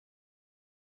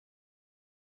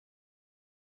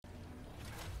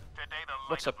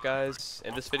What's up, guys?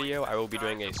 In this video, I will be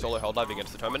doing a solo Helldive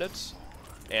against the Terminids,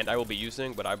 and I will be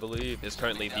using what I believe is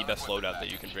currently the best loadout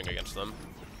that you can bring against them.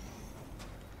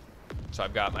 So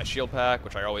I've got my shield pack,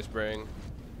 which I always bring.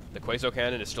 The Quasar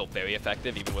cannon is still very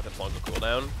effective, even with its longer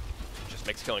cooldown. It just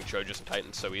makes killing Trojans and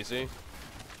Titans so easy.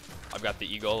 I've got the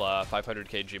Eagle 500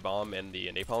 kg bomb and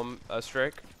the Napalm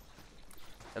strike.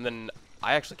 And then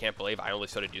I actually can't believe I only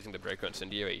started using the Draco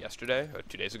Incendiary yesterday, or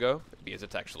 2 days ago, because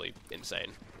it's actually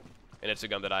insane. And it's a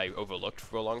gun that I overlooked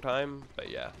for a long time,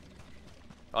 but yeah.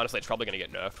 Honestly, it's probably going to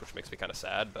get nerfed, which makes me kind of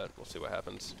sad, but we'll see what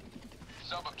happens.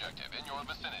 Sub-objective in your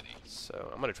vicinity. So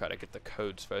I'm going to try to get the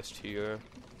codes first here.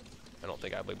 I don't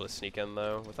think I'll be able to sneak in,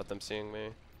 though, without them seeing me.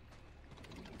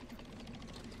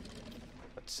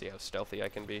 Let's see how stealthy I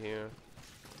can be here.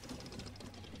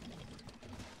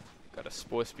 Got a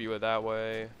Spore Spewer that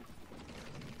way.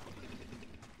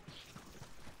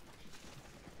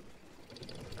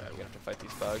 I'm gonna have to fight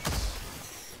these bugs.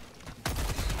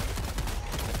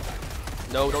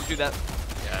 No, don't do that.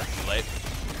 Yeah, too late.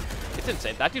 It's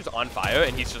insane. That dude's on fire,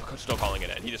 and he's still calling it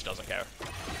in. He just doesn't care.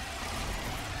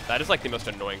 That is like the most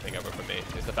annoying thing ever for me,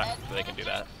 is the fact that they can do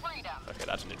that. Okay,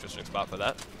 that's an interesting spot for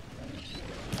that.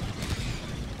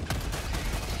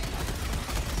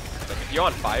 Like, if you're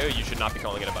on fire, you should not be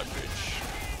calling it a bug breach.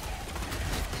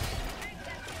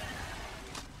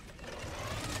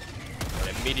 And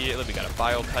immediately, we got a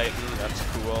Bile Titan. That's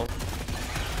cool.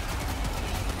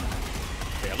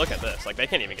 Yeah, look at this. Like, they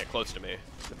can't even get close to me.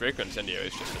 The Draco Incendiary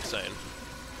is just insane.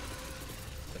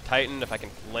 The Titan, if I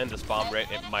can land this bomb right,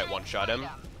 it might one-shot him.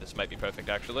 This might be perfect,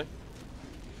 actually.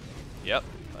 Yep,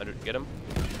 get him.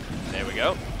 There we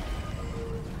go.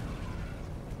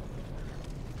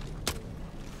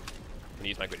 I'm gonna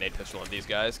use my grenade pistol on these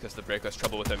guys, because the Draco has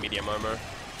trouble with their medium armor.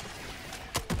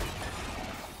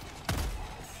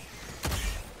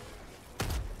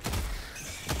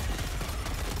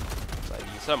 So I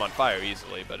can set them on fire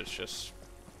easily, but it's just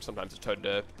sometimes it's hard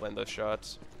to land those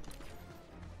shots.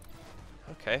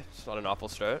 Okay, it's not an awful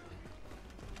start.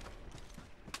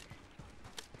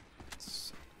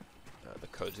 The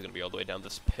codes are gonna be all the way down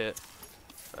this pit.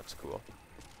 That's cool.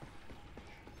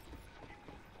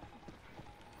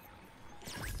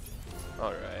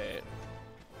 Alright.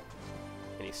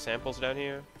 Any samples down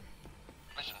here?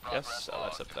 Yes? Oh,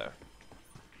 that's up there.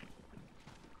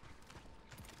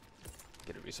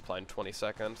 Get a resupply in 20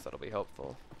 seconds. That'll be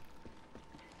helpful.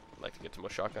 I'd like to get some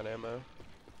more shotgun ammo.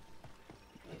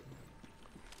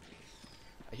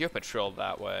 I hear a patrol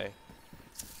that way.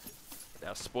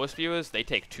 Now, Spore Spewers, they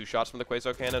take 2 shots from the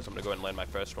Quasar cannon, so I'm going to go ahead and land my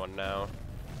first one now.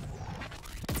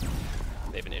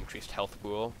 They have an increased health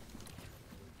pool.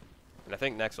 And I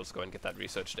think next let's go ahead and get that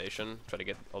research station. Try to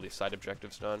get all these side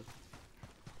objectives done.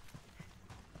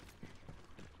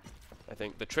 I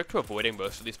think the trick to avoiding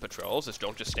most of these patrols is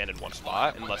don't just stand in one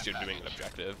spot unless you're doing an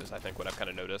objective, is I think what I've kind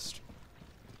of noticed.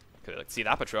 Cause like, see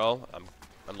that patrol? I'm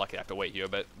unlucky I have to wait here,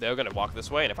 but they're going to walk this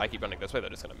way, and if I keep running this way, they're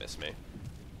just going to miss me.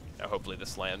 Now hopefully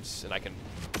this lands, and I can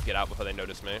get out before they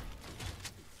notice me.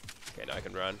 Okay, now I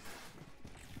can run.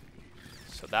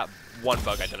 So that one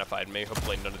bug identified me.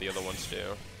 Hopefully none of the other ones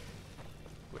do.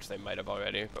 Which they might have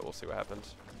already, but we'll see what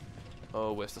happens.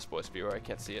 Oh, where's the Spore Spewer? I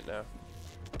can't see it now.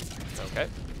 Okay.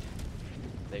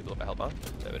 Enable by Hellbomb.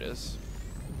 There it is.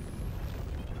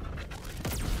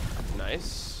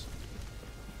 Nice.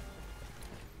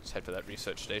 Let's head for that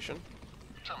research station.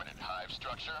 Terminid hive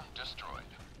structure destroyed.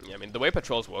 Yeah, I mean, the way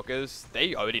patrols work is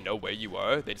they already know where you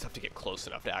are. They just have to get close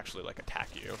enough to actually, like, attack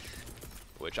you.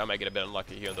 Which I might get a bit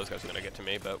unlucky here, and those guys are going to get to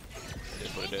me, but it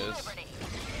is what it is.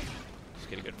 Just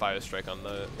get a good fire strike on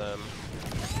them.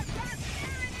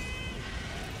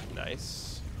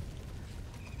 Nice.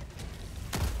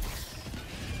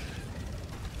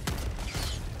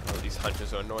 Oh, these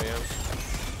hunches are annoying.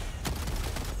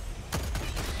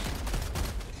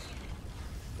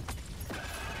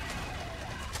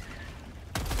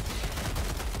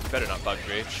 Better not bug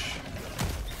breach.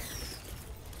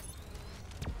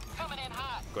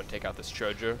 Go and take out this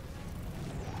Trojan.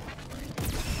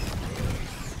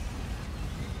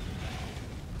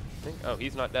 Oh,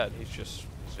 he's not dead. He's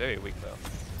very weak though.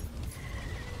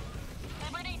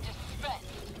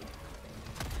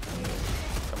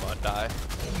 Come on, die.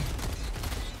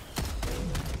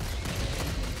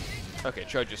 Okay,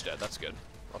 Trojan's dead. That's good.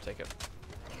 I'll take it.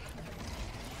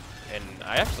 And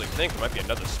I actually think there might be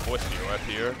another Spore Spewer up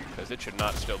here, because it should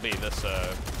not still be this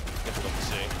difficult to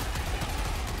see.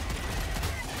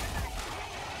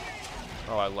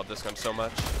 Oh, I love this gun so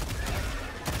much.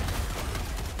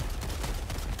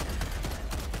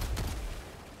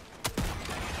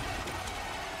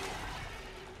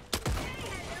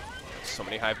 So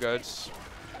many hive guards.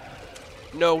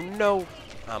 No, no.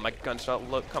 My gun's not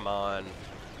load. Come on.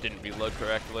 Didn't reload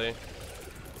correctly.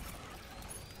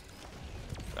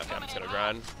 Okay, I'm just gonna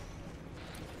grind.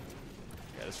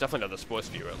 Yeah, there's definitely another sports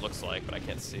viewer, it looks like, but I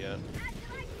can't see it.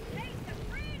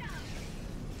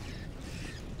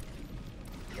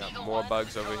 Got more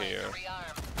bugs over here.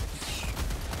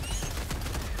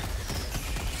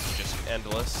 Just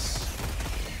endless.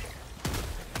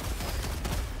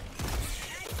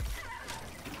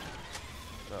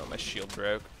 Oh, my shield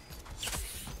broke.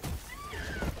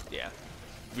 Yeah.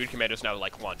 Weird commandos now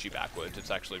like launch you backwards. It's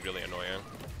actually really annoying.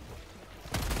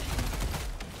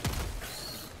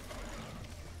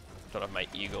 Don't have my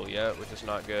eagle yet, which is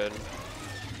not good.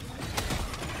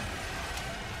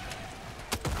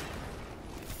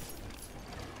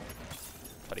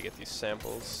 How to get these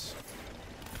samples.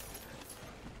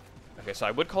 Okay, so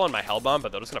I would call in my hell bomb,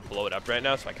 but they're just gonna blow it up right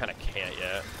now, so I kind of can't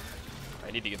yet.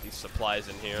 I need to get these supplies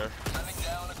in here.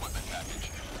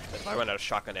 If I run out of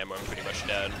shotgun ammo, I'm pretty much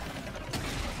dead.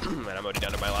 And I'm already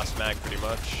down to my last mag, pretty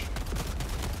much.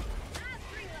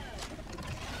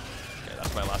 Okay,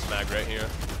 that's my last mag right here.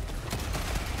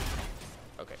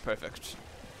 Okay, perfect.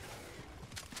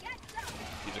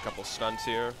 Use a couple stuns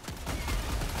here.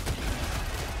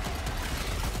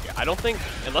 Yeah, I don't think,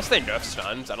 unless they nerf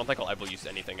stuns, I don't think I'll ever use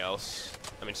anything else.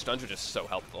 I mean, stuns are just so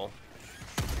helpful.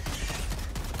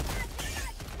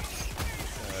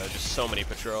 Just so many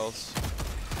patrols.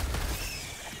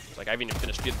 Like, I haven't even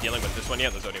finished dealing with this one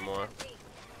yet, there's already more.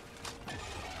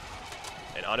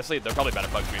 And honestly, they're probably about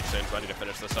to bug breach soon, so I need to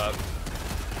finish this up.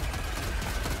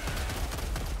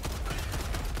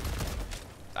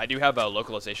 I do have a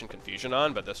localization confusion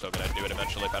on, but they're still gonna do it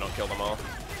eventually if I don't kill them all.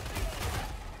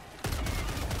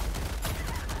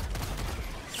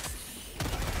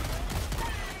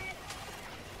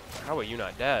 How are you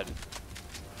not dead?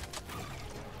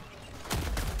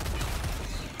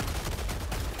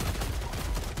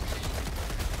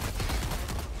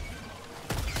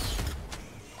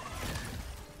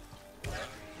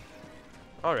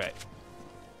 Alright.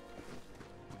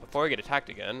 Before I get attacked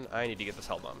again, I need to get this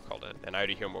hell bomb called in, and I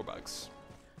already hear more bugs.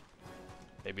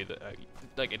 Maybe the,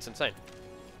 like, it's insane.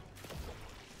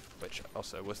 Which,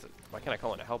 also, why can't I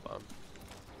call in a hell bomb?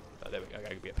 Oh, there we go, I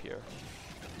gotta be up here.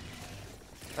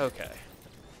 Okay.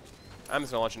 I'm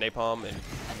just gonna launch a Napalm and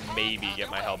maybe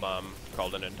get my hell bomb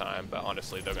called in time, but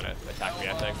honestly, they're gonna attack me,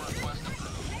 I think.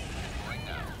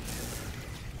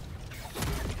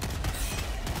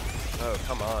 Oh,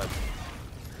 come on.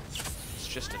 It's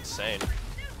just insane.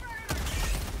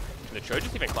 Can the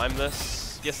Trojans even climb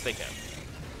this? Yes, they can.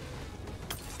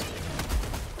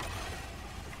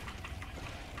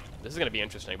 This is going to be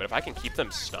interesting, but if I can keep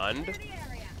them stunned...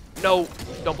 No!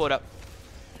 Don't blow it up.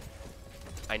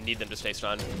 I need them to stay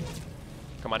stunned.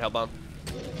 Come on, Hellbomb.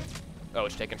 Oh,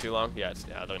 it's taking too long? Yeah,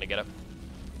 they're going to get up.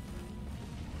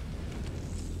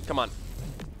 Come on.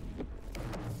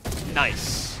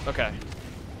 Nice. Okay.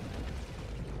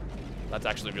 That's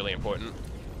actually really important.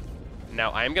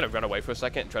 Now, I am going to run away for a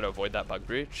second and try to avoid that bug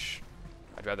breach.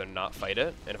 I'd rather not fight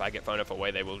it, and if I get far enough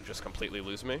away, they will just completely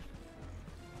lose me.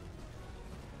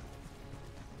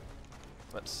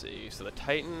 Let's see. So the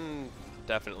Titan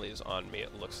definitely is on me,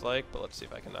 it looks like, but let's see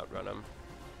if I can outrun him.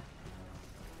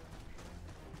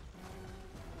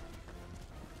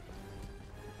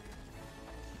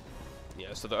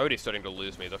 Yeah, so they're already starting to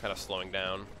lose me. They're kind of slowing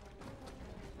down.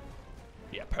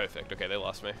 Yeah, perfect. Okay, they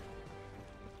lost me.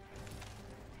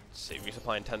 Let's see,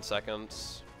 resupply in 10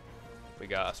 seconds. We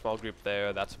got a small group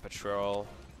there. That's a patrol.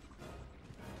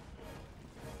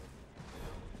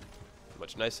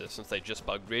 What's nice is, since they just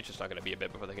bug breach, it's not going to be a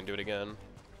bit before they can do it again.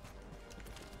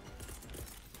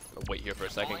 I'll wait here for a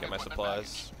second, get my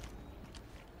supplies.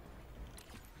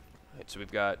 Alright, so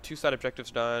we've got 2 side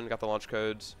objectives done, got the launch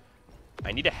codes.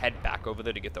 I need to head back over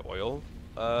there to get the oil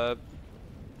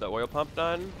pump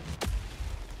done.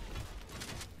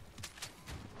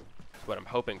 What I'm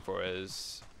hoping for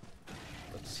is,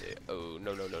 let's see. Oh,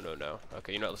 no.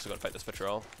 Okay, you know what, let's go and fight this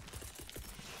patrol.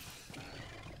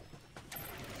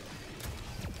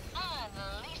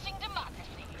 Unleashing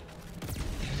democracy.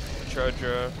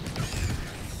 Charger.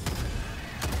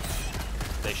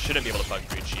 They shouldn't be able to bug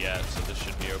breach yet, so this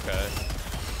should be okay.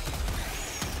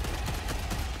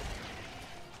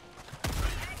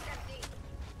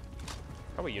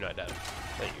 How are you not dead?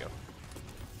 There you go.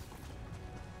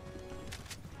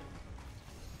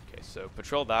 Okay, so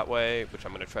patrol that way, which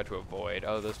I'm going to try to avoid.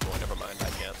 Oh, there's more. Never mind, I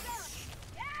can't.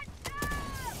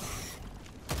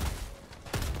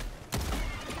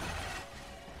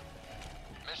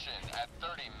 Mission at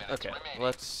 30 minutes Okay, remaining.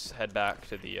 let's head back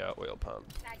to the oil pump.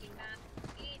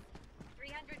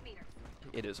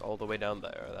 It is all the way down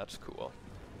there. That's cool.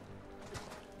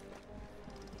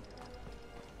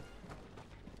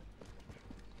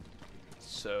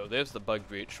 So there's the bug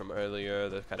breach from earlier.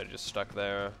 They're kind of just stuck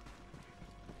there.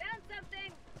 Found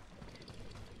something.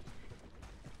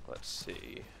 Let's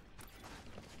see.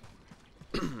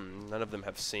 None of them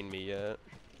have seen me yet.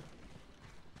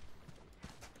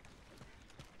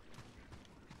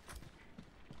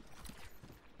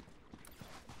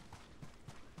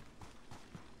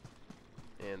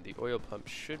 And the oil pump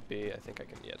should be, I think I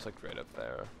can, yeah, it's like right up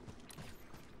there.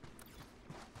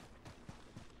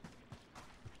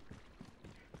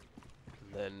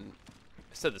 And then,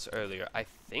 I said this earlier, I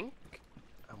think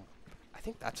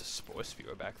that's a spore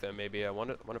spewer back there maybe. I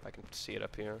wonder if I can see it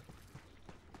up here.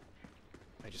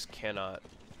 I just cannot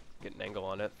get an angle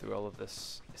on it through all of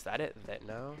this. Is that it? That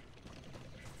now?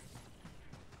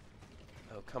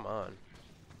 Oh, come on.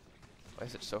 Why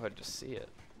is it so hard to see it?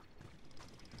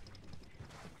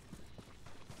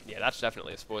 Yeah, that's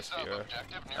definitely a spore spewer.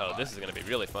 Oh, this is going to be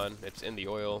really fun. It's in the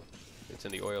oil. It's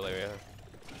in the oil area.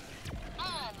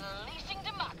 Unleashing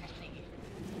democracy.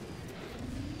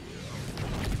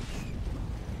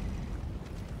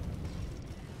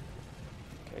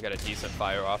 Okay, I got a decent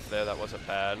fire off there. That wasn't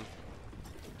bad.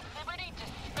 Liberty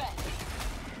dispensed.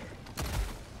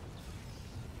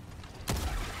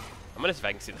 I'm going to see if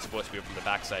I can see the spore spewer from the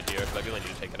backside here, because I really need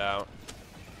to take it out.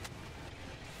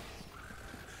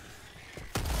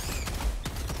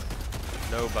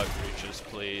 No bug breaches,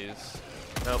 please.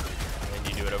 Nope. And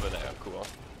you do it over there. Cool.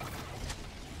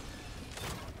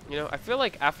 You know, I feel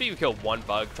like after you kill one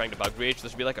bug trying to bug breach, there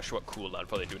should be like a short cooldown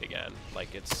before they do it again.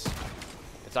 Like, it's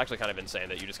actually kind of insane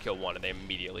that you just kill one and they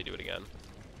immediately do it again.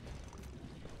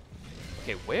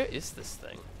 Okay, where is this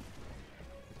thing?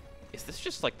 Is this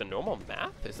just like the normal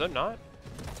map? Is there not?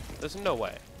 There's no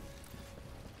way.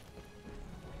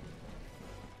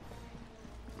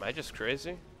 Am I just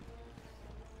crazy?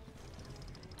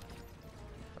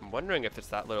 I'm wondering if it's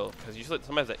that little, because usually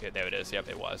sometimes yeah, there it is. Yep,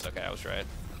 it was. Okay, I was right.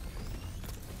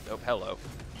 Nope. Hello.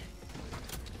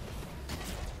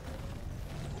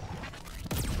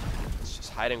 It's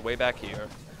just hiding way back here.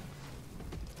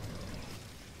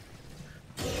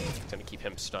 It's gonna keep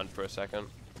him stunned for a second.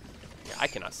 Yeah, I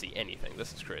cannot see anything.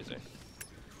 This is crazy.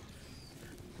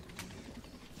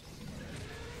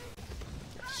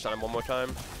 Stun him one more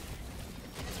time.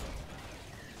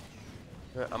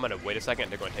 I'm gonna wait a second.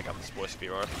 They're going to take out the spore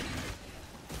spewer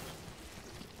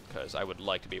because I would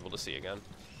like to be able to see again.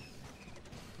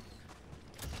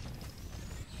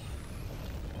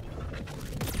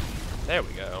 There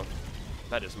we go.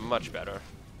 That is much better.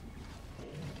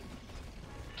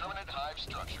 Terminid hive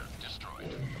structure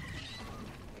destroyed.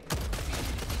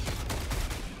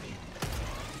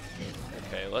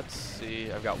 Okay, let's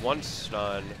see. I've got one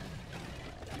stun.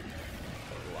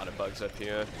 A lot of bugs up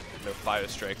here. No fire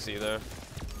strikes either.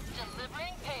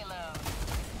 Delivering payload.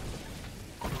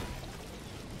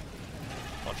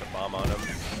 Launch a bomb on him.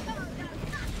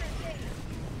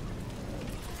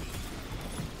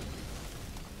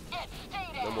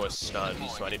 No more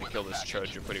stuns, so I need to kill this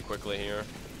charger pretty quickly here.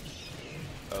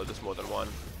 Oh, there's more than one.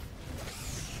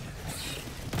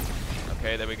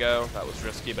 Okay, there we go. That was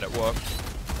risky, but it worked.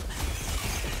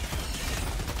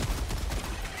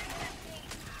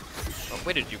 Oh,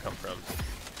 where did you come from?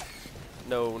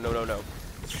 No, no, no, no.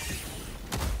 The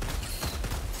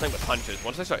thing with hunters,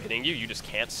 once they start hitting you, you just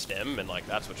can't stem, and like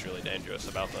that's what's really dangerous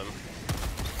about them.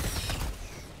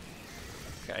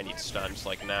 Okay, I need stuns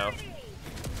like now.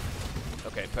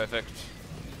 Okay, perfect.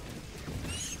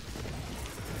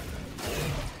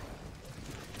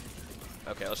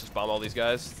 Okay, let's just bomb all these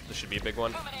guys. This should be a big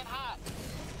one.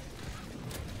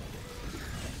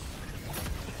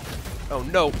 Oh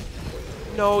no!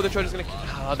 No, the charger's gonna.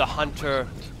 Ah, the hunter.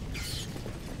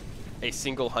 A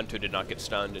single hunter did not get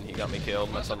stunned, and he got me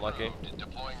killed. That's unlucky.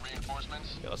 Deploying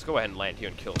reinforcements. Yeah, let's go ahead and land here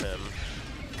and kill him.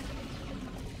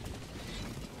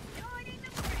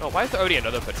 Oh, why is there already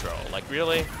another patrol? Like,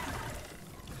 really?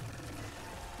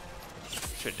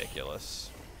 It's ridiculous.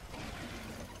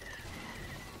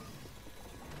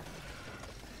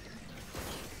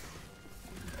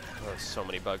 Oh, there's so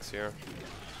many bugs here.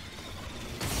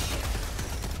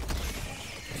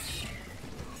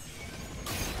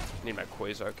 Need my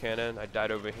Quasar cannon. I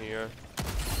died over here.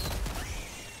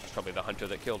 It's probably the hunter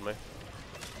that killed me.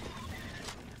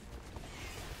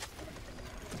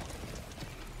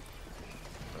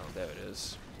 Oh, there it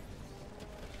is.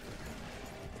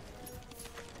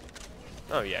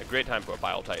 Oh yeah, great time for a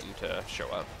Bile Titan to show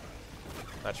up.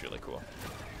 That's really cool.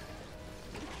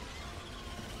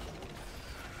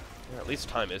 Yeah, at least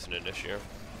time isn't an issue.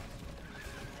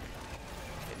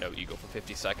 Okay, no eagle for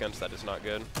 50 seconds. That is not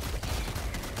good.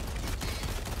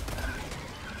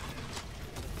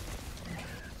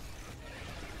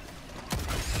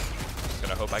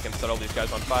 Hope hope I can set all these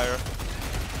guys on fire.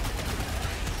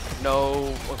 No,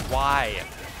 why?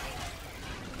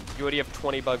 You already have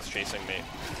 20 bugs chasing me.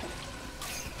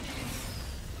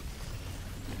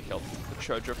 I killed the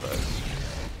charger first.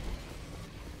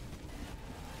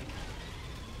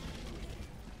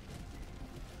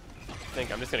 I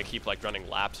think I'm just gonna keep like running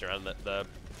laps around the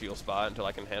fuel spot until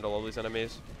I can handle all these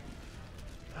enemies.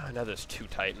 Now there's 2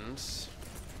 titans.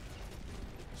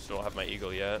 Still don't have my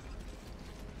eagle yet.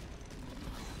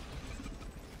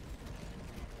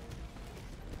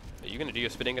 Are you gonna do your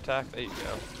spinning attack? There you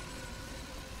go.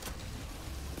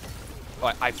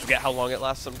 Oh, I forget how long it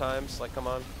lasts sometimes. Like, come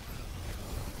on.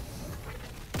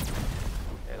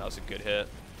 Yeah, that was a good hit.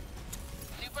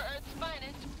 Super Earth's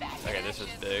finest, back in Okay, this is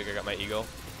action. big. I got my eagle.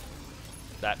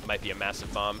 That might be a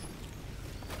massive bomb.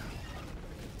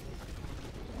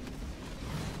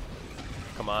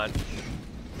 Come on.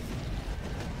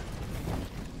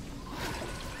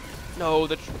 No,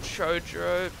 the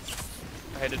charger.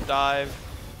 I had to dive.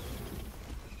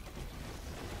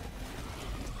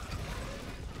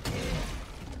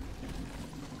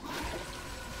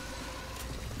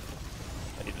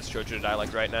 I need this charger to die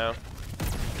like right now.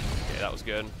 Okay, that was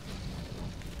good.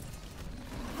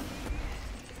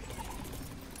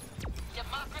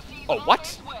 Democracy's Oh, on what?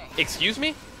 its way. Excuse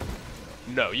me?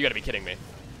 No, you gotta be kidding me. I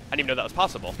didn't even know that was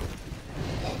possible.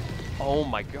 Oh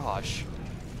my gosh.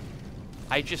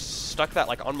 I just stuck that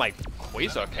like on my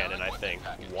Quasar cannon, I think.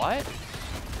 What?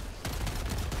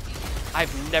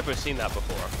 I've never seen that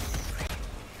before.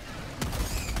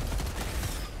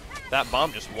 That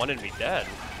bomb just wanted me dead.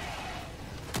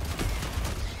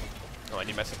 Oh, I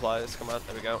need my supplies. Come on,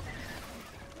 there we go.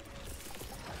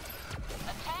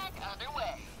 Attack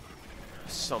underway.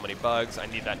 So many bugs. I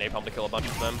need that napalm to kill a bunch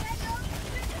of them.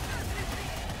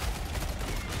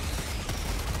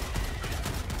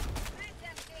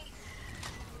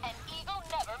 An eagle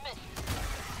never misses.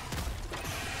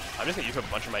 I'm just gonna use a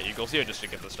bunch of my eagles here just to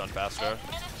get this done faster.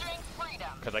 Administering freedom.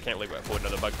 Because I can't really afford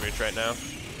another bug breach right now.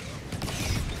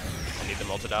 I need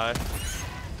them all to die.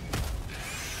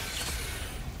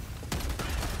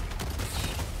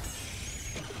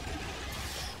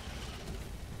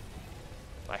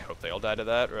 I hope they all die to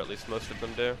that, or at least most of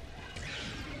them do.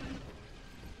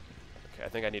 Okay, I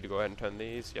think I need to go ahead and turn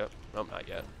these. Yep. Nope, not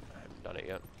yet. I haven't done it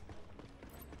yet.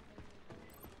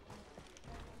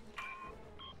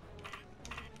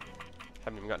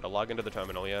 Haven't even gotten to log into the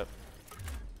terminal yet.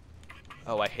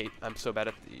 Oh, I'm so bad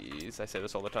at these. I say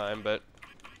this all the time, but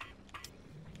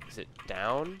is it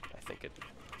down? I think it,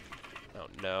 oh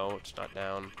no, it's not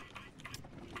down.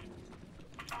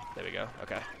 There we go,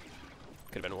 okay.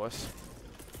 Could have been worse.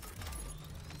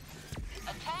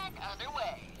 Attack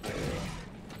underway.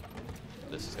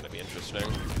 This is gonna be interesting.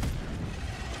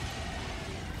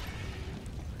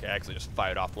 Okay, I actually just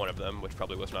fired off one of them, which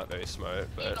probably was not very smart,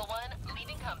 but Eagle 1,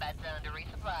 leaving combat zone to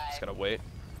resupply. just gotta wait.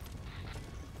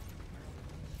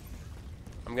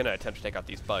 I'm gonna attempt to take out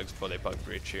these bugs before they bug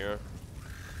breach here.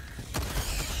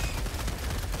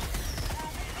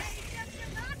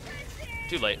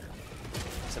 Too late.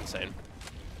 It's insane.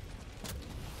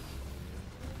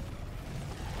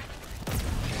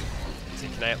 See,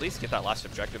 can I at least get that last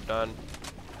objective done?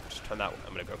 Just turn that.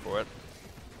 I'm gonna go for it.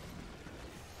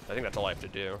 I think that's all I have to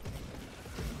do.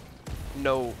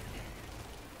 No.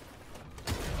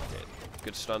 Okay,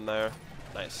 good stun there.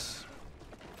 Nice.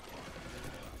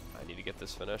 I need to get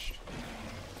this finished.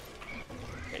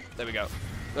 Okay, there we go.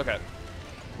 Okay,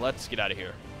 let's get out of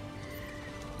here.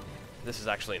 This is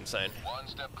actually insane. One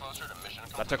step closer to mission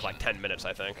That took like 10 minutes,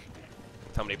 I think.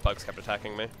 That's how many bugs kept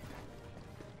attacking me.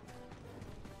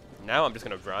 Now I'm just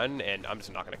gonna run, and I'm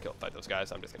just not gonna fight those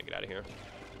guys. I'm just gonna get out of here.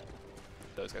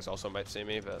 Those guys also might see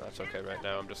me, but that's okay right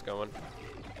now. I'm just going.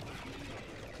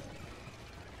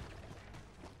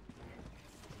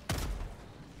 Did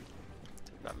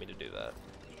not mean to do that.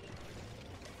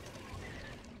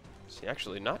 See,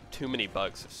 actually, not too many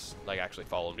bugs like actually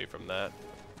followed me from that.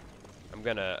 I'm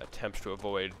gonna attempt to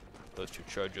avoid those 2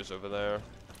 charges over there.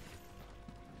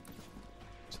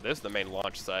 So there's the main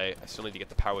launch site. I still need to get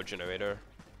the power generator.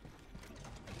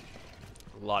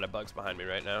 A lot of bugs behind me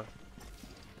right now.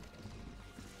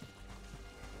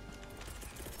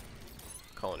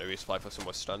 Calling a resupply for some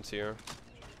more stunts here.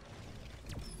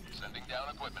 Sending down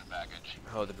equipment package.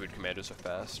 Oh, the brood commanders are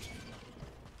fast.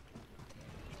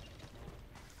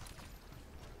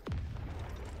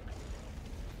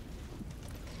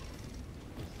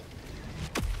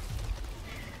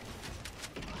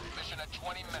 Mission at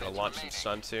 20 minutes Gonna launch some remaining.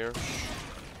 stunts here.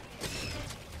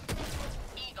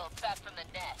 Eagles back from the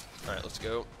nest. Alright, let's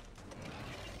go.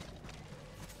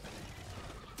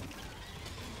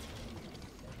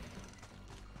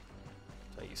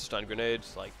 these stun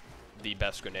grenades, like the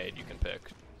best grenade you can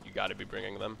pick. You gotta be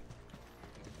bringing them.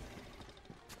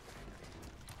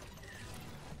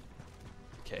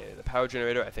 Okay, the power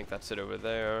generator, I think that's it over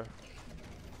there.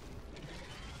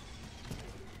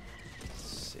 Let's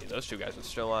see, those two guys are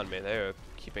still on me. They're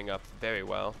keeping up very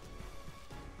well.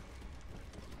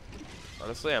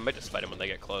 Honestly, I might just fight them when they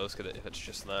get close, because if it's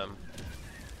just them.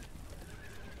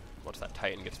 Once that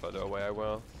Titan gets further away, I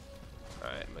will.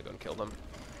 Alright, I'm gonna go and kill them.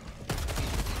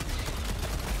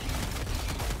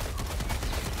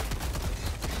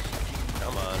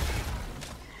 Come on.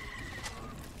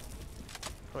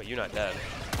 Oh, you're not dead.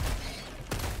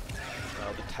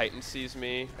 The Titan sees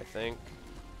me, I think.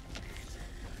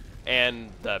 And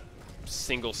the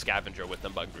single scavenger with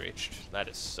them bug breached. That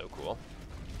is so cool.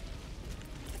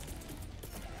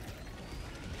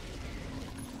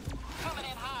 Coming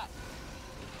in hot.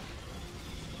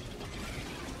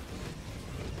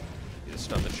 You just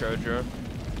stun the Charger.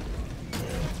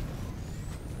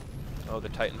 Oh, the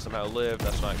Titan somehow lived.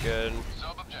 That's not good.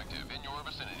 Sub-objective in your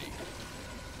vicinity.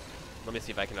 Let me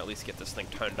see if I can at least get this thing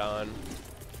turned on.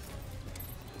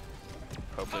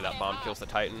 Hopefully that bomb kills the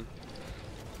Titan.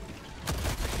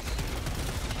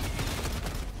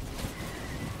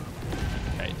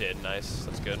 Okay, it did. Nice.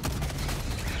 That's good.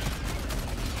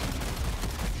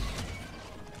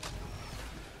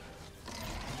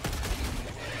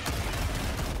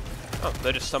 Oh,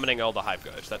 they're just summoning all the Hive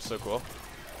Guards. That's so cool.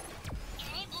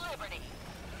 Eat liberty.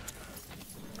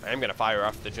 I am going to fire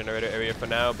off the generator area for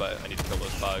now, but I need to kill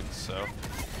those bugs, so...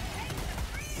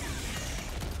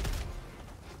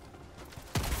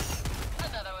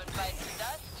 Another one bites the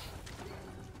dust.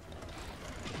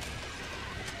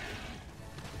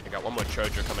 I got one more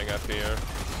Charger coming up here.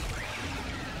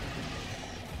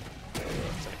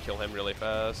 Just gonna kill him really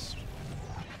fast.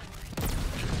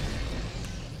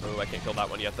 Oh, I can't kill that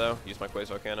one yet, though. Use my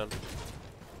Quasar cannon.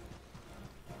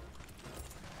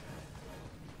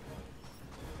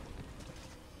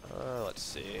 Let's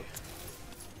see.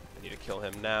 I need to kill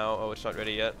him now. Oh, it's not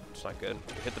ready yet. It's not good.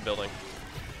 Hit the building.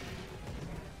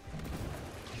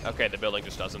 Okay, the building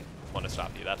just doesn't want to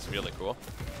stop you. That's really cool.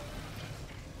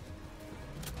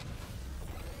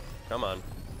 Come on.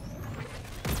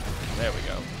 There we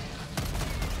go.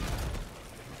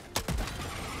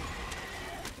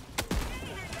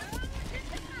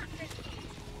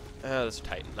 Oh, this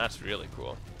Titan. That's really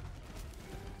cool.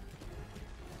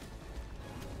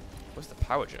 Where's the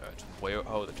power generator? Where?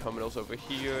 Oh, the terminal's over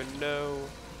here. No.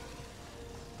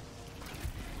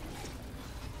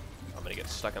 I'm gonna get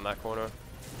stuck in that corner.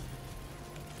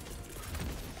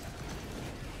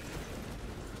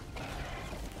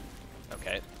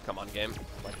 Okay, come on, game.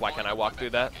 Like, why can't I walk through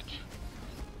that?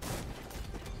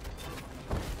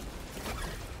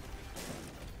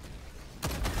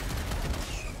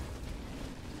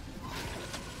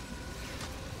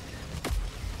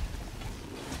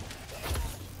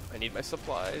 I need my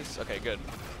supplies. Okay, good.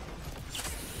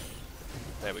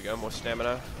 There we go, more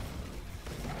stamina.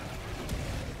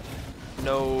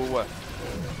 No.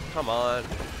 Come on.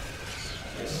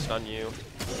 Just stun you.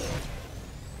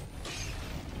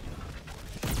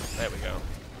 There we go.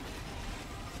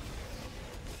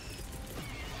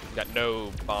 Got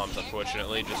no bombs,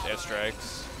 unfortunately, just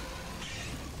airstrikes.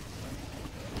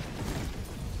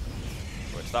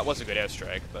 Which, that was a good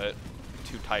airstrike, but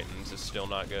 2 Titans is still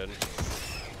not good.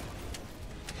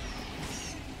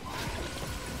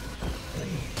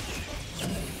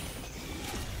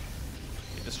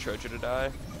 Need this Charger to die.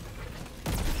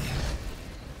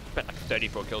 Got like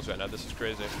 34 kills right now, this is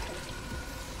crazy.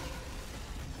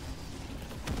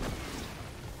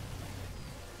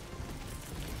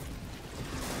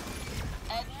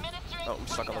 Oh, I'm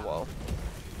stuck on the wall.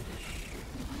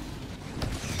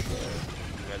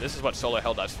 Yeah, this is what solo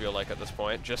Helldives feel like at this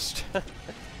point. Just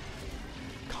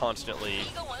constantly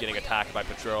getting attacked by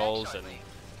patrols and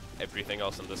everything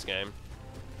else in this game.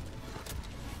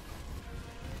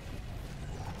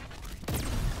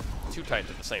 2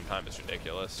 Titans at the same time is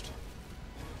ridiculous.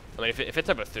 I mean, if it's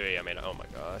ever 3, I mean, oh my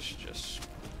gosh, just...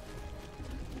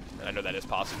 And I know that is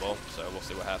possible, so we'll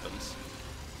see what happens.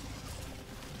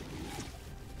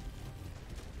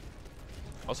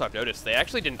 Also, I've noticed they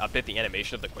actually didn't update the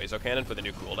animation of the Quasar cannon for the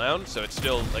new cooldown, so it's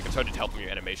still, like, it's hard to tell from your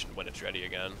animation when it's ready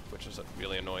again, which is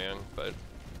really annoying, but...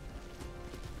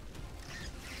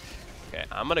 Okay,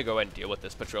 I'm gonna go ahead and deal with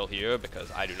this patrol here,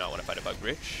 because I do not want to fight a bug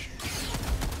breach.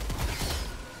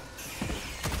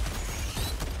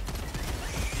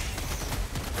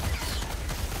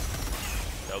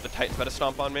 No, the Titan's about to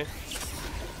stomp on me.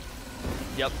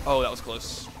 Yep, oh, that was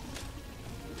close.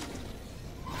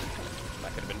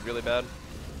 That could have been really bad.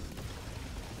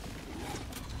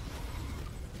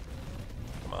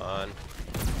 Come on.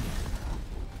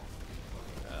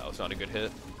 That was not a good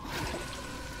hit.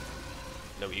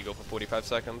 No eagle for 45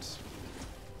 seconds.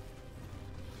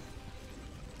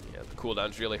 Yeah, the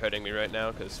cooldown's really hurting me right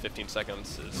now because 15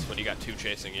 seconds is when you got 2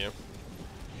 chasing you.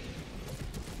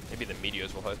 Maybe the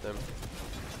meteors will hurt them.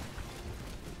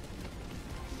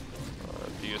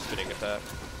 Do your spinning attack.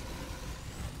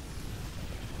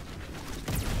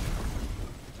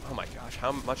 Oh my gosh,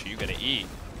 how much are you gonna eat?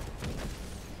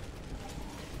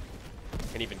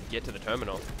 Can't even get to the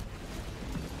terminal.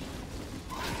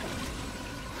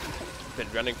 Been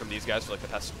running from these guys for like the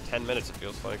past 10 minutes, it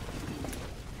feels like.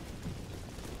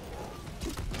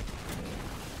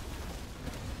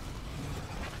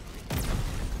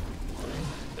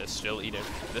 They're still eating.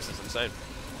 This is insane.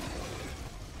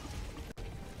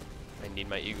 I need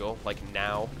my eagle, like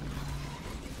now.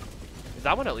 Is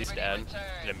that one at least dead?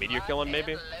 Did a meteor kill him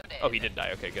maybe? Oh, he did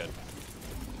die, okay, good.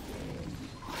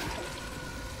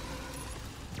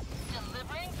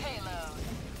 Delivering payload.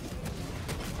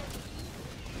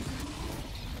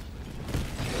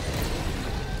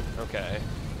 Okay.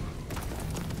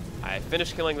 I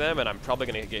finished killing them, and I'm probably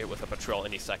going to get hit with a patrol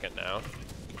any second now.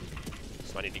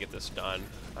 So I need to get this done.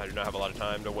 I do not have a lot of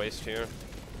time to waste here.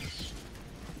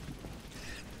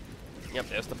 Yep,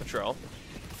 there's the patrol.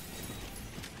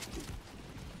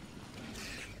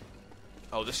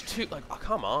 Oh, there's 2, like, oh,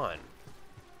 come on.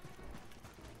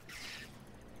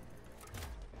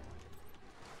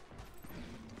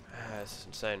 This is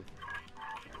insane.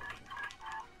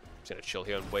 Just gonna chill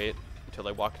here and wait until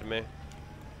they walk to me.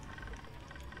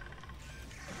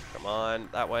 Come on,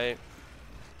 that way.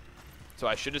 So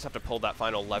I should just have to pull that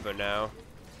final lever now,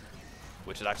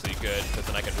 which is actually good, because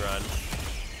then I can run.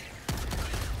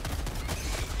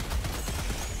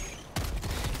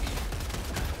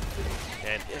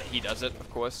 And yeah, he does it, of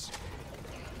course.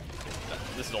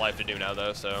 This is all I have to do now,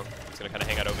 though, so I'm just gonna kind of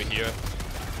hang out over here.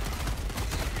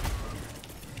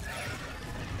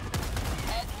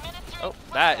 Oh,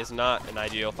 that is not an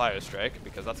ideal fire strike,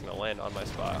 because that's gonna land on my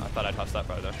spot. I thought I'd toss that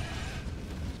farther.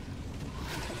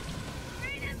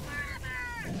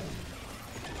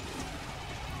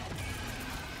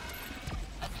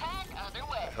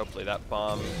 Hopefully that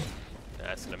bomb,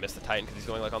 it's gonna miss the Titan because he's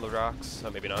going like on the rocks. So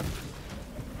maybe not.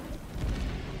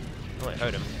 Oh, I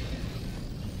heard him.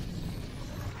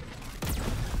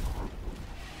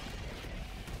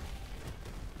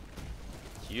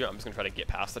 Here, I'm just gonna try to get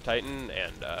past the Titan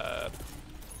and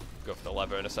go for the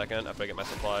lever in a second after I get my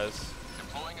supplies.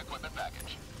 Deploying equipment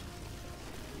package.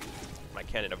 My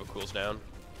cannon never cools down.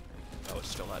 Oh, it's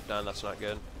still not done. That's not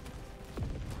good.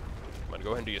 Come on, go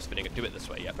ahead and do your spinning and do it this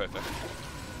way. Yeah, perfect.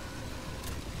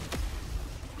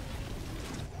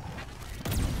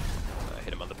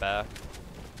 Hit him on the back.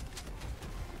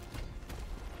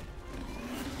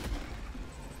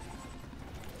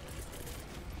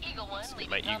 Let's get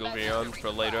my eagle rearmed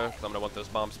for later, because I'm going to want those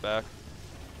bombs back.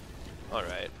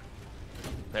 Alright.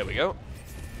 There we go.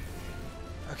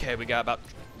 Okay, we got about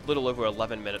a little over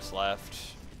 11 minutes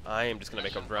left. I am just going to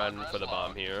make a run for the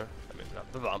bomb here. I mean,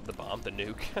 not the bomb, the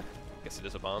nuke. I guess it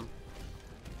is a bomb.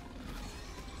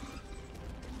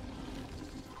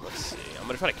 Let's see. I'm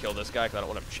going to try to kill this guy because I don't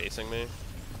want him chasing me.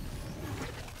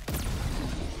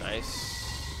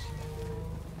 Nice.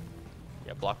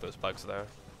 Yeah, block those bugs there.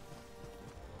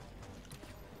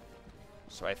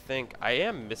 So I think I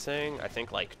am missing,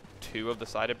 like 2 of the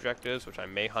side objectives, which I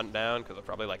may hunt down because they're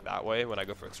probably like that way when I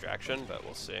go for extraction, but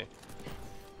we'll see.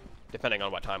 Depending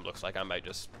on what time looks like, I might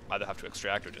just either have to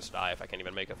extract or just die if I can't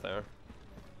even make it there.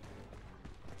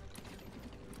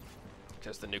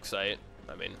 Because the nuke site,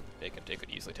 I mean, it could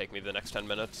easily take me the next 10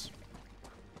 minutes.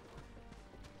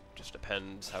 Just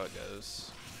depends how it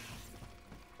goes.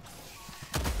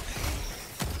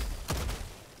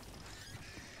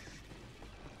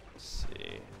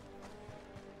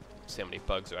 See how many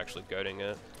bugs are actually goading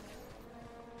it.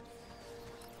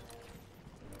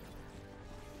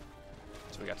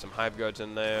 So we got some hive guards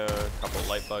in there, a couple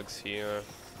light bugs here.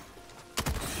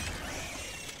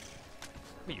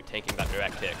 Are you tanking that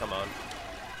direct hit? Come on.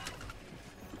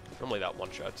 Normally that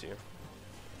one-shots you.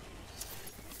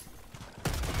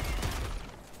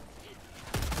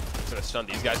 I'm gonna stun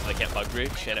these guys so they can't bug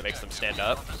breach, and it makes them stand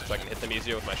up, so I can hit them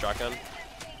easier with my shotgun.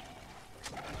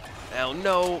 Hell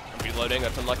no! I'm reloading,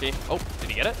 that's unlucky. Oh, did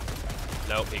he get it?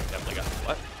 No, he definitely got it.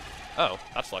 What? Oh,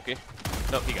 that's lucky.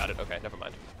 No, he got it. Okay, never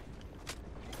mind.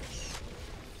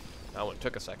 That one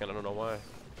took a second, I don't know why.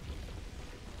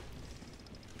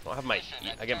 I'll have my,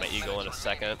 I get my eagle in a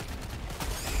second.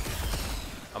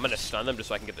 I'm gonna stun them just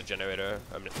so I can get the generator,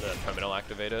 the terminal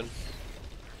activated.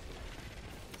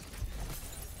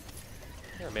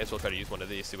 Yeah, I may as well try to use one of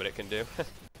these, see what it can do.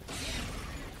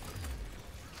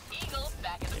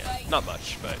 Not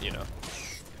much, but you know.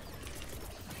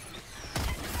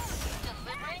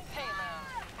 Delivering payload.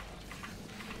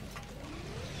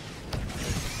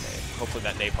 Okay, hopefully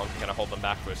that napalm can kind of hold them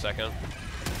back for a second.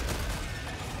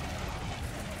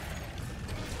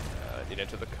 Need to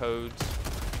enter the codes.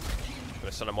 I'm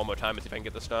gonna stun him one more time and see if I can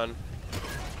get this done.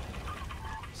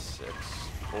 6,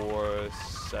 4,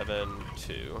 7,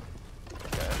 2.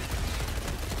 Okay.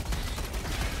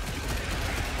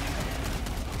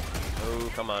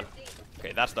 Oh, come on.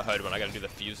 Okay, that's the hard one. I gotta do the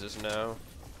fuses now.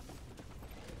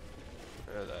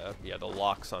 Yeah, the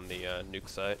locks on the nuke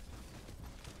site.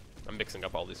 I'm mixing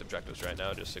up all these objectives right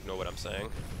now. Just ignore what I'm saying.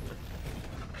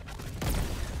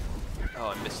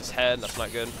 Oh, I missed his head. That's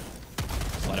not good.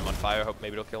 Light him on fire. Hope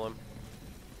maybe it'll kill him.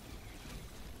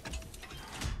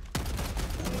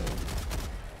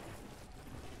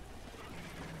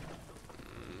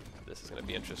 This is gonna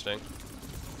be interesting.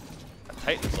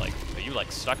 Titan's like, are you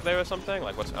like stuck there or something?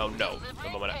 Like what's? Oh no! The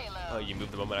moment oh, you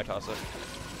moved the moment I toss it.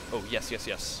 Oh yes, yes,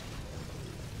 yes.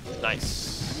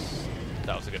 Nice.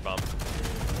 That was a good bomb.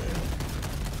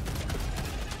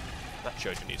 That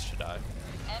Trojan needs to die.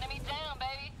 Enemy down,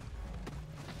 baby.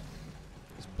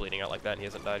 He's bleeding out like that and he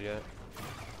hasn't died yet.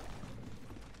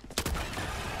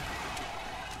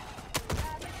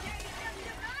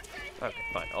 Okay,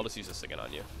 fine. I'll just use this again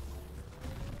on you.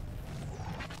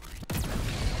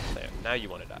 There. Now you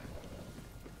want to die.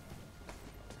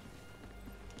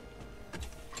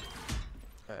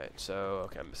 Alright, so...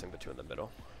 Okay, I'm missing the two in the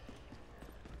middle.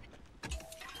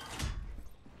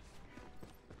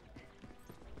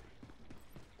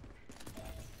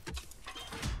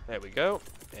 There we go.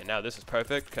 And now this is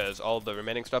perfect, because all the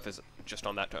remaining stuff is just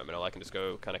on that terminal. I can just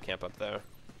go kind of camp up there.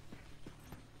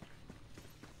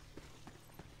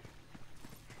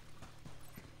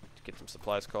 Get some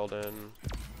supplies called in.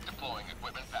 Deploying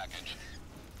equipment package.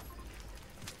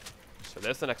 So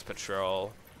there's the next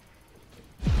patrol.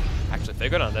 Actually, if they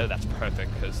go down there, that's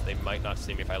perfect, because they might not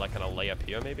see me if I like kind of lay up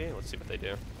here, maybe. Let's see what they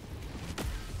do.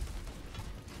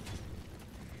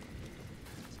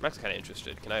 I'm actually kind of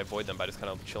interested. Can I avoid them by just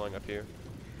kind of chilling up here?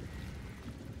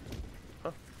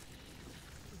 Huh.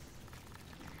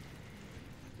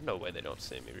 No way they don't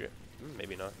see me.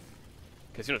 Maybe not.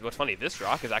 Because you know what's funny? This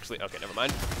rock is actually... Okay, never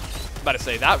mind. I'm about to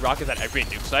say, that rock is at every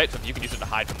nuke site, so if you can use it to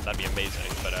hide from them, that'd be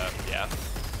amazing. But, yeah.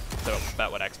 So,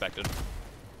 about what I expected.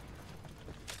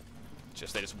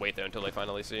 Just they just wait there until they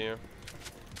finally see you.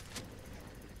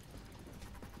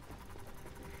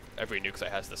 Every nuke site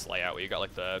has this layout where you got,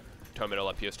 like, the terminal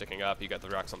up here sticking up, you got the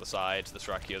rocks on the sides, this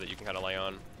rock here that you can kind of lay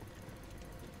on.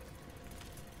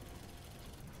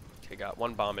 Okay, got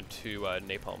 1 bomb and 2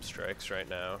 napalm strikes right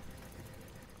now.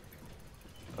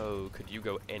 Oh, could you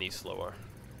go any slower?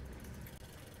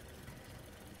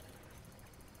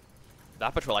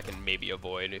 That patrol I can maybe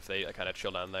avoid if they kind of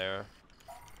chill down there.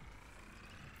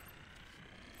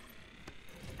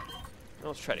 Well,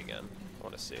 let's try it again. I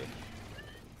want to see.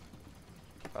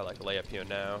 I like lay up here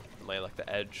now and lay like the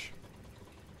edge.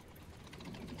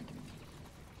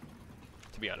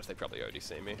 To be honest, they probably already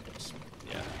see me. It's,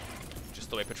 yeah, just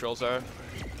the way patrols are.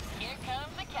 Here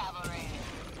comes the cavalry.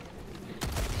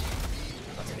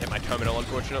 That's gonna hit my terminal,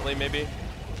 unfortunately, maybe. Yeah.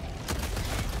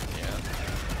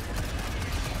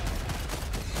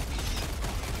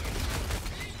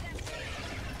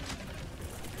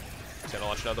 It's gonna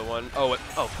launch another one. Oh,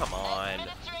 oh, come on.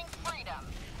 Administering freedom.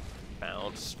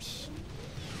 Bounced.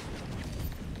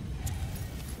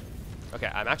 Okay,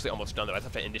 I'm actually almost done though. I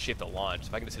just have to initiate the launch.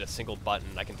 If I can just hit a single button,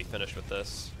 I can be finished with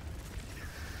this.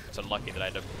 It's unlucky that I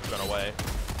had to run away.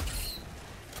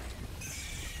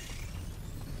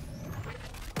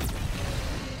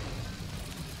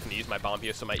 I'm gonna use my bomb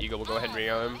here so my eagle will go ahead and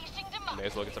re-arm him. May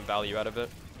as well get some value out of it.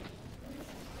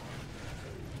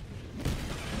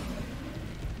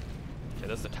 Okay,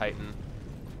 that's the Titan.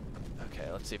 Okay,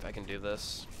 let's see if I can do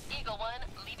this. Eagle 1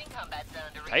 leaving combat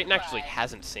zone to Titan actually resupply.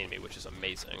 hasn't seen me, which is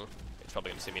amazing. It's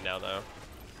probably gonna see me now though.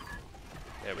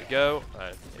 There we go.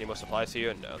 Any more supplies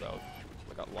here? No, though.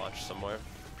 I got launched somewhere.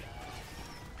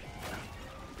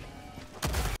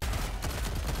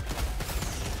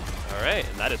 Alright,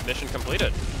 and that is mission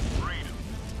completed.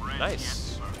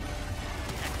 Nice.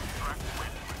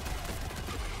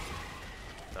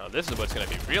 Now this is what's gonna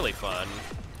be really fun.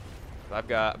 I've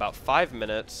got about 5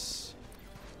 minutes.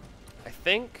 I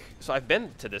think, so I've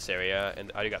been to this area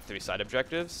and I already got 3 side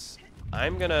objectives.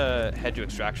 I'm gonna head to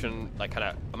extraction, like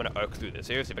kinda, I'm gonna arc through this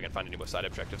area, see if I can find any more side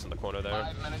objectives in the corner there.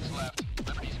 5 minutes left.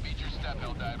 Liberty speed your step,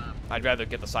 Helldiver. I'd rather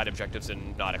get the side objectives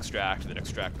and not extract than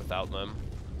extract without them,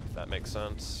 if that makes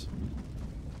sense.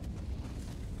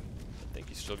 I think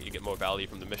you get more value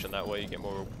from the mission that way, you get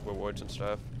more rewards and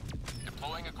stuff.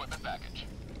 Deploying equipment package.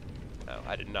 Oh,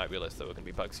 I did not realize there were going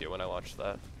to be bugs here when I launched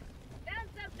that. Found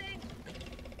something.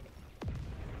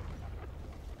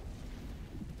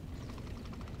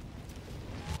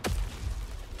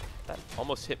 That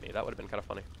almost hit me. That would have been kind of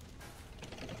funny.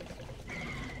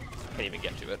 Can't even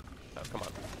get to it. Oh, come on.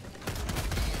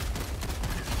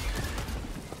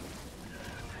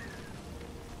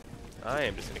 I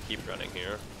am just going to keep running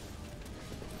here.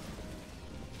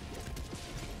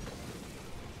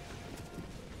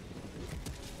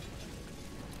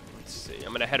 Let's see. I'm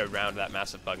going to head around that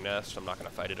massive bug nest. I'm not going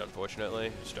to fight it,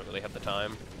 unfortunately. Just don't really have the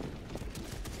time.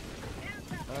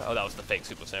 Oh, that was the fake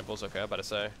super samples. Okay, about to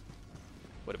say.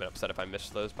 Would have been upset if I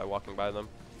missed those by walking by them.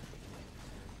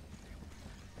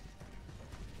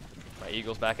 My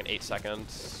eagle's back in 8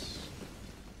 seconds.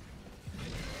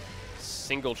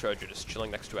 Single Trojan just chilling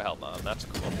next to a Helldive. That's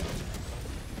cool.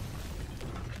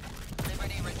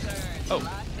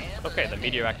 Oh, okay, the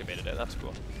meteor activated it. That's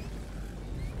cool.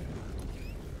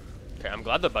 Okay, I'm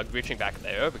glad the bug breaching back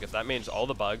there, because that means all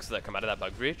the bugs that come out of that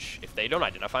bug breach, if they don't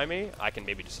identify me, I can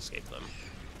maybe just escape them.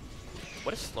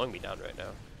 What is slowing me down right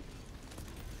now?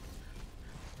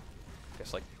 I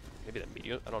guess, like, maybe the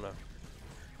meteor? I don't know.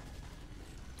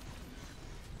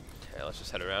 Okay, let's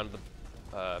just head around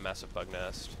the massive bug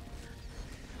nest.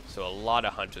 So a lot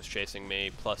of hunters chasing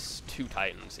me, plus 2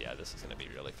 titans. Yeah, this is going to be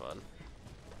really fun.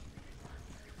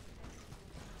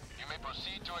 You may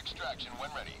proceed to extraction when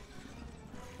ready.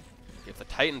 If the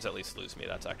titans at least lose me,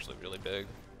 that's actually really big.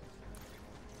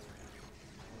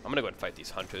 I'm going to go ahead and fight these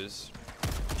hunters.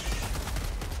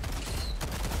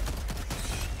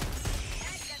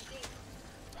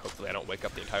 Hopefully I don't wake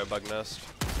up the entire bug nest.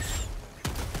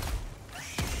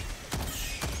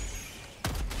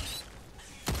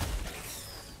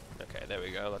 Okay, there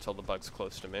we go. That's all the bugs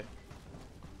close to me.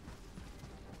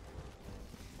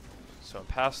 So I'm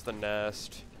past the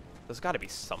nest. There's got to be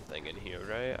something in here,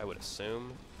 right? I would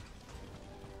assume.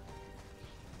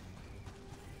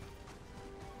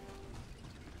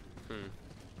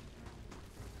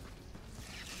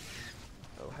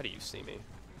 Oh, how do you see me?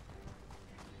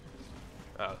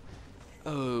 Oh.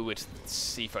 Oh, it's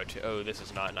C42. Oh, this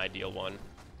is not an ideal one.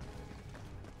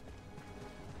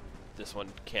 This one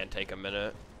can take a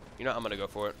minute. You know, I'm gonna go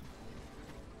for it.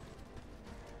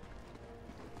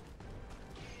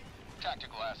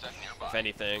 Tactical asset nearby. If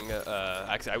anything,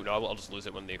 actually, I'll just lose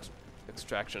it when the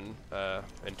extraction,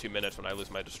 in 2 minutes when I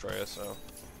lose my destroyer, so.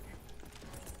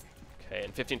 Okay,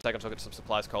 in 15 seconds I'll get some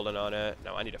supplies called in on it.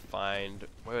 Now I need to find,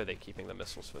 where are they keeping the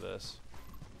missiles for this?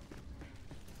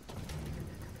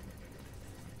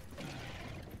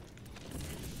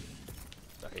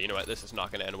 Okay, you know what, this is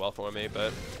not gonna end well for me,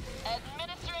 but.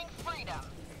 Administering freedom.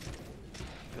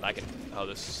 I can, oh,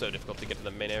 this is so difficult to get to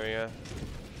the main area.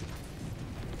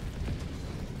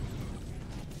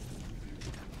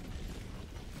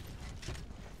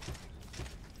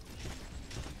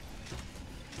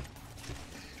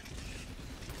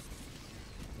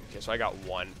 Okay, so I got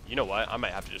 1. You know what? I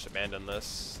might have to just abandon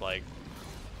this. Like,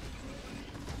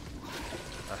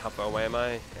 how far away am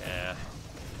I? Yeah.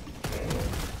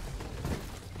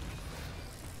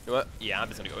 You know what? Yeah, I'm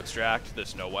just gonna go extract.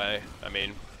 There's no way. I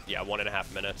mean, yeah,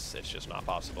 1.5 minutes. It's just not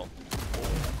possible.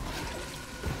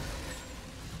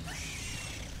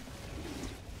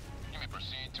 You may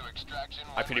proceed to extraction.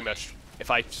 I pretty much,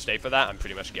 if I stay for that, I'm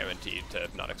pretty much guaranteed to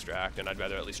not extract, and I'd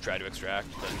rather at least try to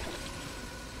extract than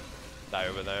die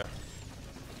over there.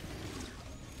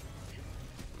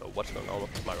 I don't know what's going on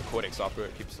with my recording software.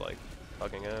 It keeps, like,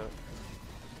 bugging out.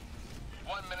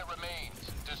 1 minute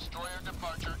remains. Destroyer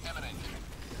departure imminent.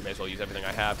 May as well use everything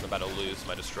I have. I'm about to lose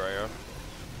my destroyer.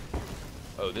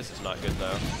 Oh, this is not good,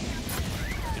 though.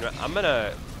 You know what? I'm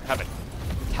gonna have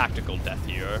a tactical death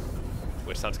here,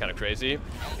 which sounds kind of crazy.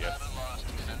 Yeah. Lost.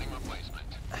 Sending replacement.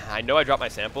 I know I dropped my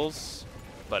samples,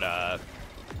 but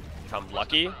if I'm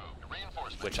lucky,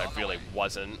 which I really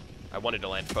wasn't, I wanted to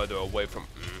land further away from.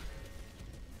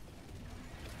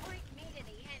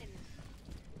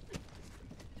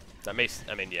 That makes,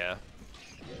 I mean, yeah.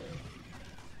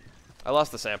 I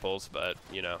lost the samples, but,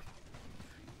 you know,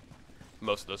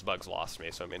 most of those bugs lost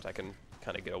me, so it means I can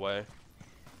kind of get away.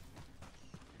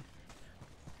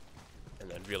 And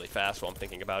then really fast while I'm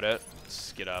thinking about it,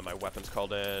 let's get my weapons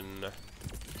called in,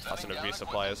 toss in a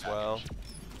resupply as well.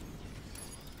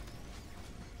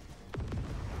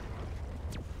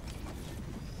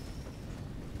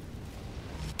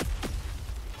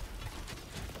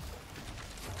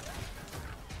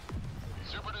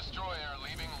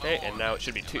 Okay, and now it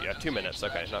should be 2 minutes.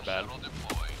 Okay, not bad.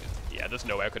 Yeah, there's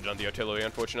no way I could have done the artillery,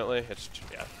 unfortunately. It's,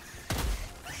 yeah.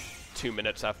 2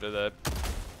 minutes after the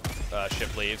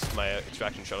ship leaves, my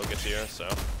extraction shuttle gets here, so.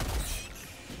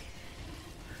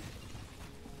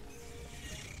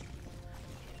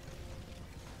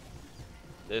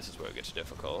 This is where it gets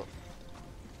difficult.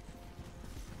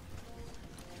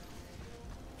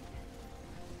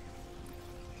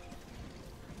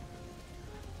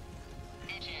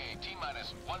 ETA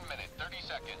T-minus 1 minute, 30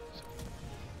 seconds.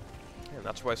 And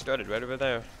that's where I started, right over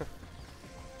there.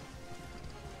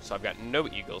 So I've got no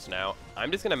eagles now.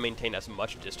 I'm just going to maintain as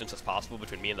much distance as possible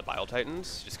between me and the Bile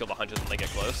Titans. Just kill the hunters when they get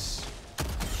close.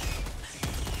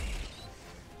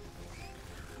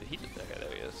 Okay,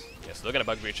 there he is. Yeah, so they're going to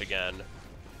bug breach again.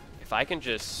 If I can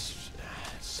just...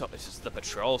 So, it's just the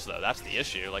patrols, though. That's the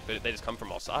issue. Like, they just come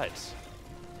from all sides.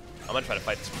 I'm going to try to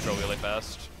fight this patrol really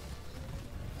fast.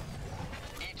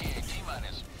 ETA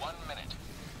T-minus 1 minute.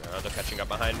 They're catching up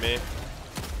behind me.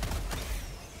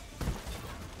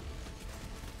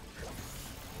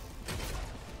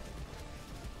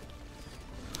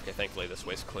 Okay, thankfully this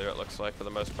way's clear, it looks like, for the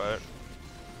most part.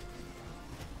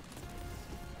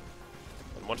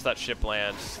 And once that ship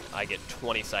lands, I get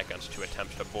 20 seconds to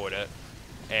attempt to board it.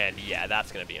 And yeah,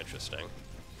 that's going to be interesting.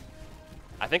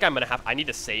 I think I'm going to I need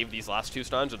to save these last 2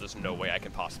 stuns, or there's no way I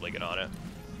can possibly get on it.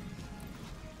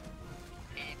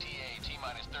 ETA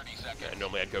T-minus 30 seconds. Yeah,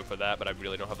 normally I'd go for that, but I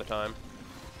really don't have the time.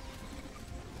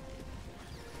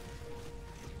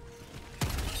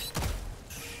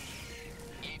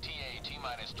 ETA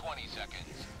T-minus 20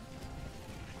 seconds.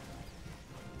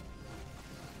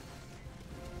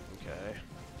 Okay.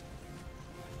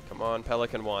 Come on,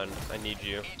 Pelican 1. I need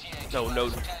you. ETA No, no.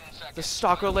 T-minus 10 The seconds.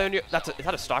 stalker lair near... Is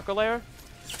that a stalker lair?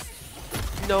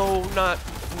 No, not...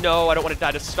 No, I don't want to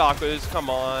die to stalkers. Come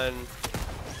on.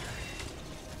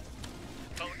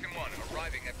 Pelican 1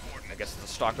 arriving at I coordinates. guess there's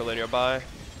a stalker lair nearby.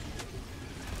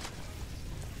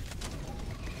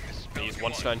 Use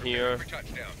 1 stun here.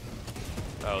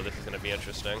 Oh, this is going to be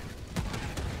interesting.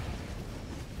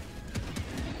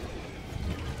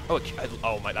 Oh,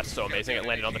 oh my, that's so amazing. It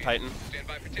landed on the Titan.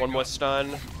 1 more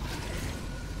stun.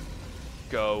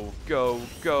 Go, go,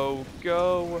 go,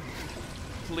 go.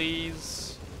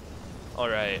 Please.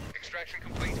 Alright. Extraction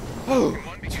complete.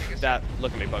 That,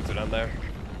 look at me, bugs are down there.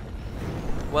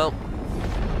 Well,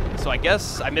 so I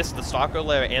guess I missed the stalker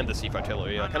lair and the Siege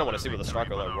Artillery. I kind of want to see what the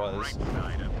stalker lair was.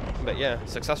 But yeah,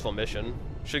 successful mission.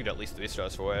 Should get at least 3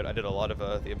 stars for it. I did a lot of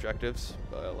the objectives,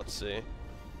 but let's see.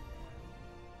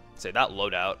 Say that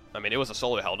loadout. I mean, it was a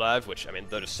solo Helldive, which, I mean,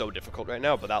 they're just so difficult right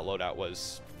now, but that loadout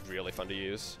was really fun to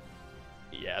use.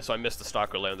 Yeah, so I missed the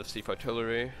stalker lair and the Siege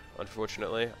Artillery,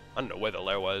 unfortunately. I don't know where the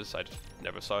lair was. I just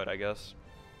never saw it, I guess.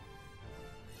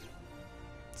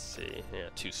 Let's see. Yeah,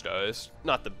 2 stars.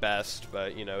 Not the best,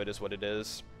 but, you know, it is what it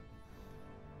is.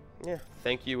 Yeah,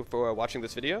 thank you for watching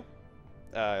this video.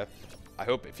 I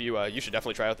hope if you should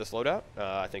definitely try out this loadout.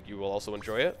 I think you will also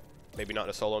enjoy it. Maybe not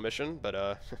in a solo mission,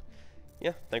 but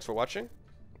yeah, thanks for watching.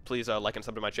 Please like and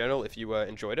sub to my channel if you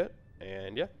enjoyed it.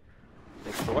 And yeah,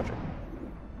 thanks for watching.